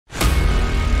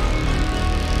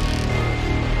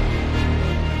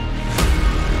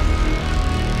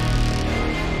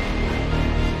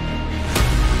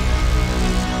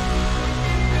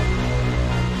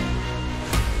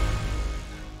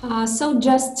So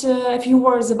just a few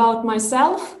words about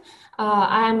myself.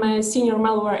 I'm a senior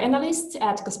malware analyst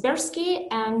at Kaspersky,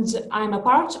 and I'm a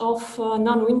part of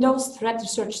non-Windows threat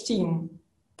research team.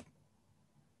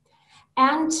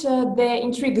 And the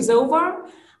intrigue is over.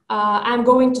 I'm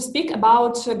going to speak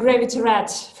about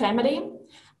GravityRAT family.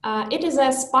 It is a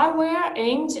spyware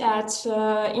aimed at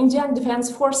Indian Defense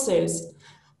Forces.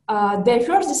 The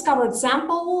first discovered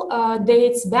sample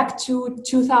dates back to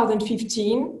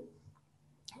 2015.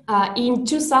 In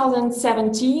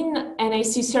 2017,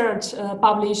 NIC CERT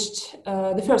published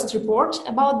the first report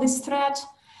about this threat,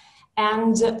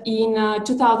 and in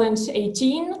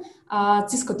 2018,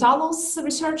 Cisco Talos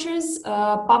researchers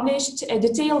published a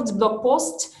detailed blog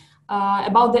post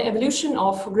about the evolution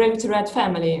of GravityRAT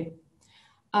family.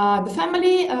 The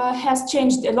family has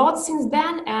changed a lot since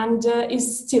then and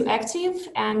is still active,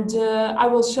 and I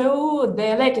will show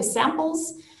the latest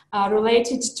samples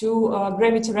related to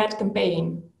GravityRAT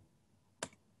campaign.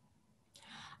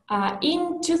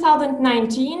 In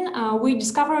 2019, we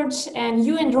discovered a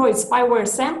new Android spyware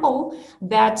sample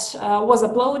that was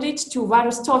uploaded to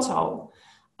VirusTotal.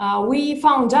 We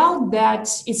found out that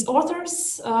its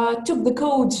authors took the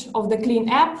code of the clean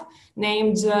app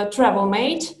named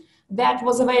TravelMate that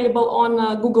was available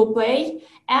on Google Play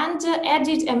and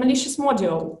added a malicious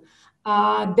module.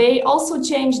 They also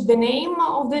changed the name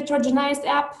of the Trojanized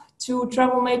app to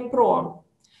TravelMate Pro.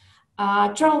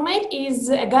 TravelMate is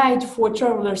a guide for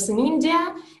travelers in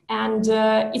India, and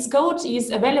its code is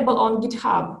available on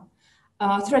GitHub.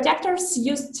 Threat actors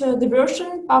used the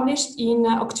version published in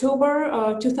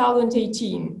October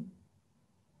 2018.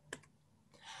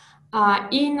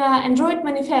 In Android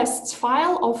manifest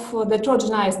file of the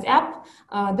Trojanized app,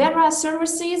 there are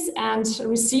services and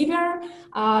receiver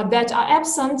that are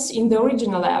absent in the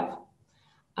original app.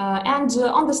 And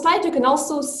on the slide, you can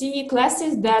also see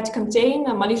classes that contain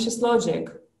malicious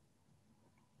logic.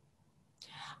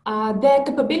 The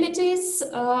capabilities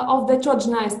of the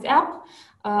Trojanized app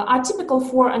are typical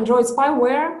for Android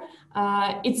spyware.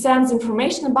 It sends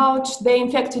information about the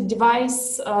infected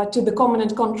device to the command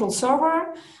and control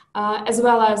server, as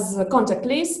well as contact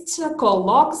lists, call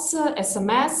logs,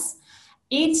 SMS.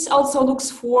 It also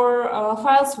looks for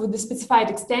files with the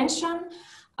specified extension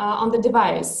on the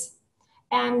device.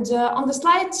 And on the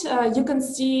slide, you can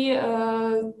see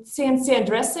CNC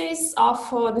addresses of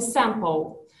the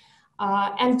sample,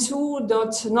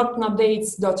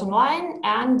 n2.nortonupdates.online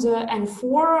and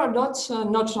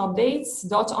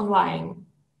n4.nortonupdates.online.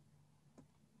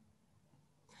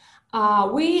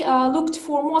 We looked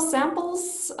for more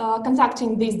samples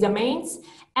contacting these domains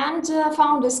and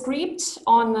found a script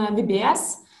on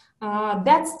VBS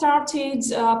that started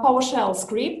a PowerShell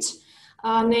script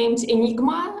named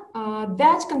Enigma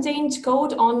that contained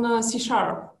code on C#.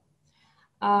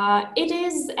 It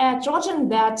is a Trojan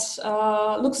that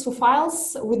looks for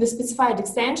files with the specified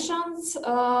extensions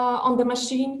on the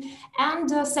machine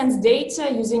and sends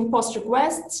data using POST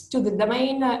requests to the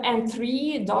domain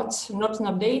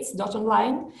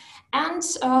n3.nortonupdates.online and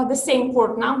the same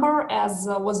port number as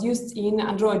was used in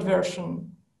Android version.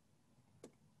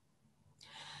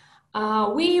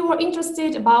 We were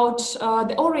interested about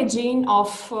the origin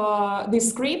of this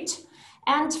script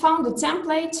and found a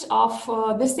template of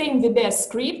the same VBS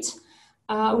script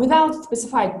without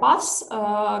specified paths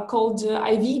called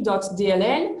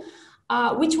iv.dll,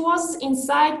 which was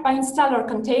inside Pyinstaller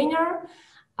container.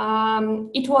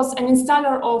 It was an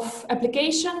installer of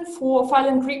application for file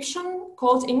encryption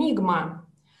called Enigma.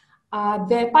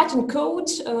 The Python code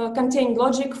contained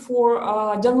logic for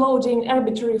downloading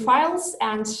arbitrary files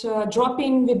and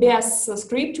dropping VBS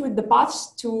script with the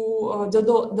path to the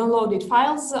downloaded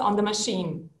files on the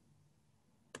machine.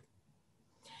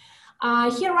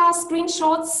 Here are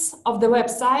screenshots of the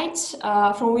website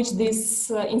from which this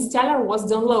installer was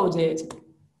downloaded.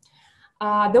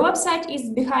 The website is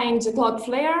behind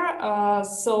Cloudflare,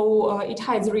 so it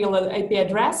hides real IP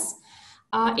address.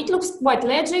 It looks quite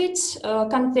legit,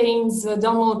 contains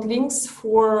download links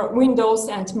for Windows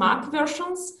and Mac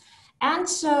versions, and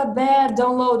the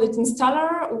downloaded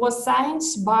installer was signed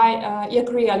by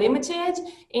Korea Limited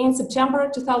in September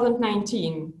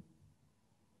 2019.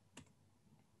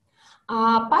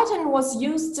 Python was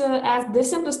used as the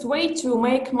simplest way to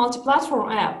make multi-platform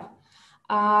app.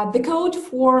 The code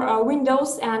for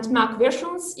Windows and Mac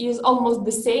versions is almost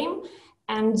the same,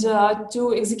 and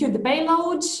to execute the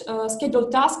payload,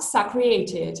 scheduled tasks are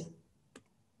created.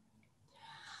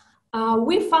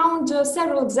 We found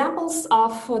several examples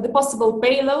of the possible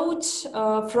payload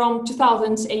from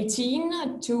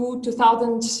 2018 to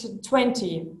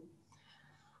 2020.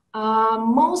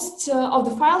 Most of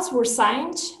the files were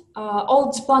signed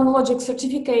Old Planologic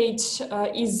certificate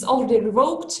is already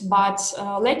revoked, but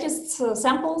latest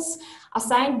samples are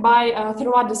signed by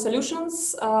third-party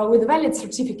solutions with a valid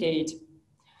certificate.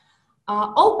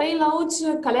 All Payload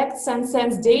collects and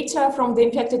sends data from the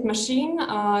infected machine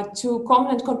to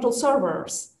command and control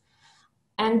servers.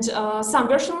 And some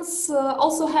versions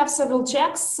also have several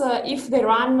checks if they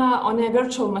run on a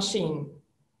virtual machine.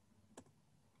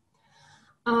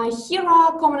 Here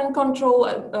are command and control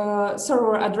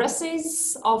server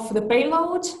addresses of the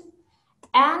payload,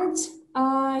 and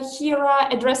here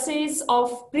are addresses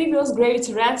of previous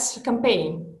GravityRAT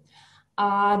campaign.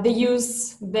 They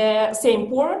use the same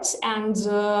port and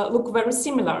look very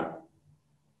similar.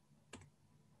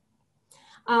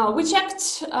 We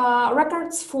checked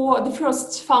records for the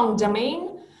first found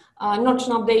domain,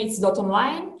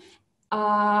 nortonupdates.online,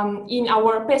 in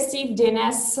our passive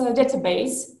DNS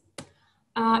database.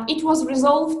 It was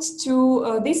resolved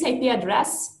to this IP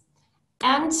address,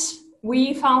 and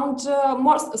we found some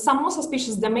more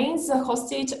suspicious domains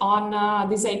hosted on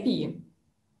this IP.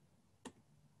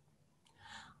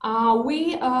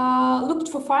 We looked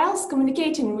for files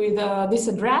communicating with this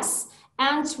address,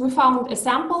 and we found a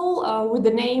sample with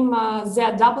the name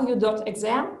ZW.exe.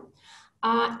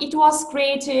 It was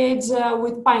created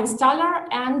with Pyinstaller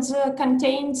and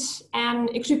contained an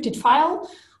encrypted file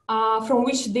from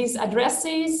which these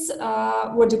addresses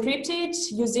were decrypted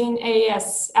using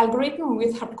AES algorithm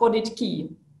with hard-coded key.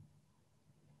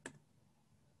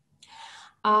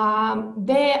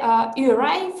 The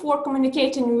URI for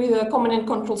communicating with command and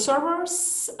control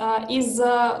servers is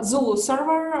Zulu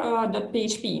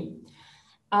server.php.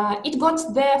 It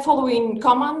got the following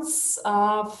commands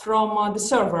from the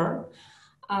server.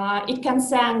 It can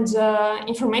send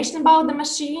information about the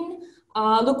machine,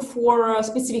 look for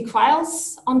specific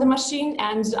files on the machine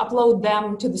and upload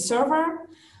them to the server,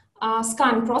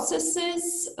 scan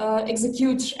processes,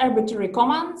 execute arbitrary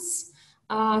commands,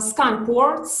 scan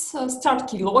ports, start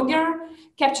keylogger,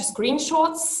 capture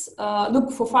screenshots,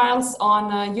 look for files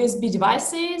on USB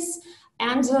devices,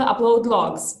 and upload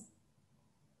logs.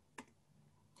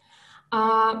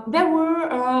 There were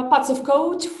parts of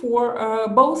code for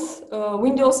both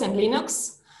Windows and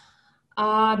Linux.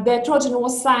 The Trojan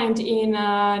was signed in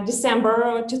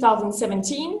December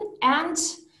 2017 and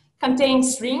contained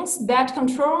strings that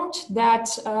confirmed that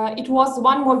it was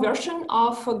one more version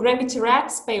of GravityRAT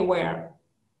spyware.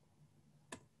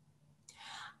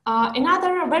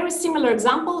 Another very similar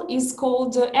example is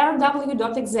called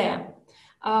RW.exe.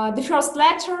 The first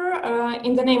letter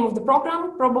in the name of the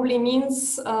program probably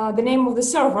means the name of the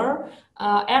server.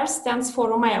 R stands for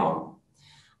Romeo.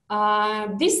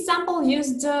 This sample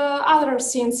used other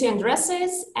CNC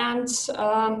addresses, and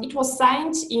it was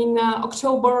signed in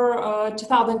October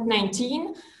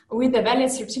 2019 with a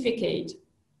valid certificate.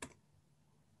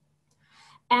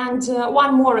 And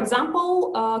one more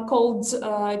example called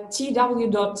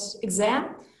TW.exe,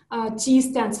 T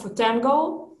stands for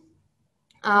Tango,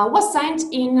 was signed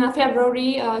in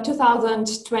February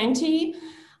 2020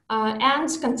 and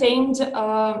contained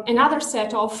another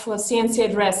set of CNC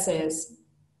addresses.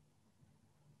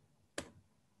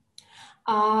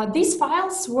 These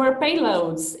files were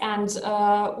payloads, and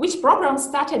which program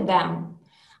started them?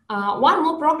 One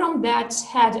more program that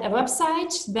had a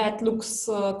website that looks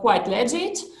quite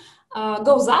legit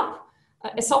goes up,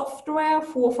 a software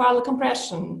for file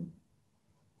compression.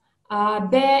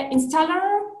 The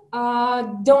installer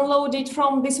downloaded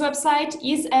from this website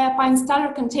is a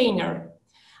Pyinstaller container.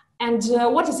 And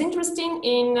what is interesting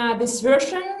in this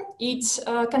version, it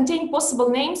contains possible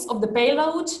names of the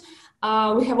payload.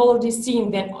 We have already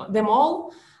seen them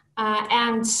all.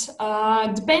 And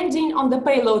depending on the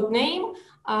payload name,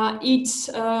 it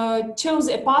chose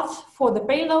a path for the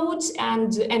payload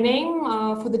and a name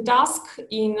for the task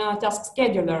in Task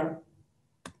Scheduler.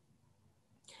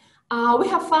 We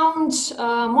have found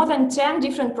more than 10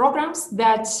 different programs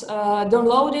that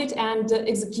downloaded and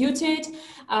executed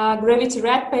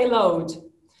GravityRAT payload.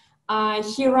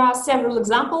 Here are several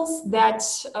examples that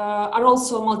are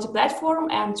also multi-platform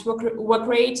and were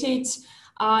created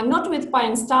not with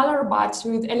Pyinstaller but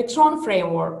with Electron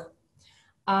framework.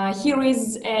 Here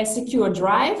is a secure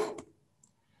drive,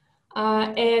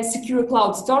 a secure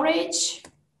cloud storage,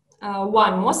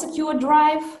 one more secure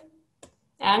drive,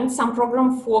 and some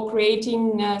program for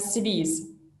creating CVs.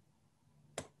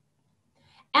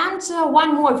 And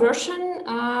one more version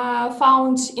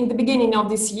found in the beginning of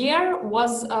this year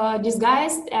was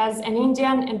disguised as an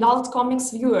Indian adult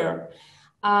comics viewer.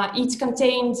 It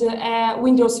contained a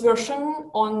Windows version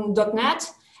on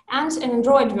 .NET and an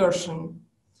Android version.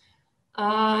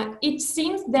 It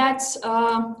seems that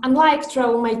unlike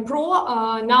TravelMate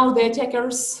Pro, now the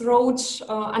attackers wrote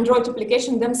Android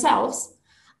application themselves.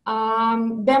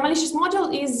 The malicious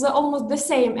module is almost the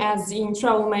same as in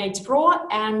TravelMate Pro,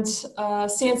 and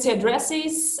CNC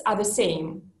addresses are the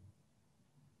same.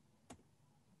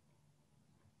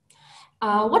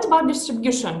 What about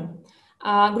distribution?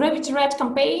 GravityRAT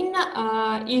campaign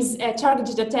is a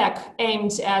targeted attack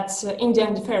aimed at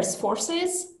Indian Defense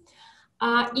Forces.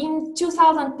 In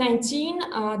 2019,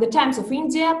 the Times of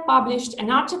India published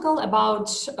an article about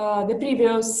the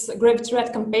previous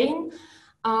GravityRAT campaign.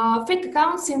 Fake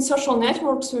accounts in social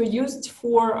networks were used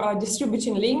for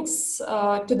distributing links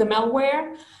to the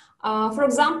malware. For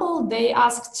example, they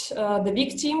asked the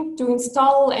victim to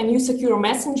install a new secure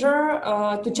messenger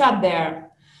to chat there.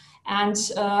 And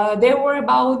there were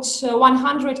about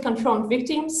 100 confirmed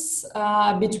victims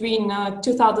between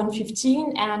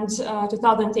 2015 and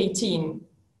 2018.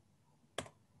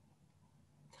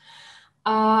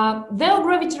 Though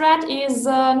GravityRAT is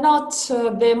not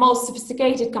the most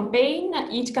sophisticated campaign,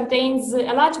 it contains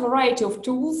a large variety of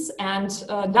tools and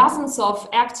dozens of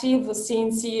active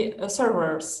CNC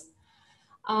servers.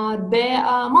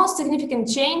 The most significant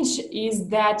change is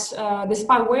that the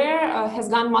spyware has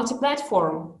gone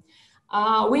multi-platform.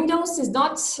 Windows is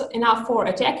not enough for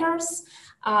attackers.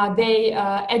 They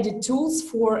added tools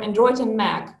for Android and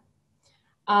Mac.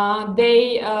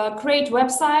 They create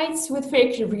websites with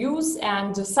fake reviews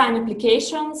and sign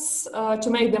applications to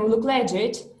make them look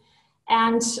legit.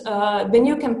 And the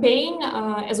new campaign,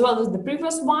 as well as the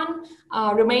previous one,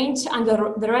 remained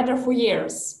under the radar for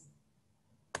years.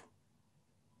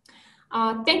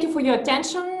 Thank you for your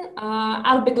attention.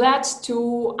 I'll be glad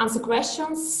to answer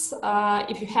questions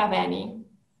if you have any.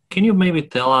 Can you maybe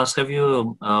tell us, have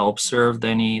you observed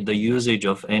the usage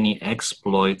of any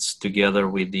exploits together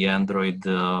with the Android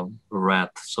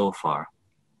RAT so far?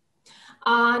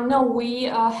 No, we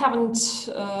haven't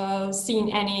seen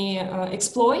any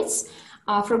exploits.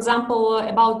 For example,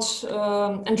 about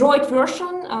Android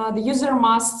version, the user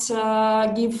must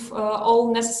give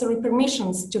all necessary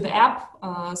permissions to the app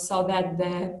so that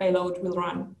the payload will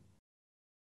run.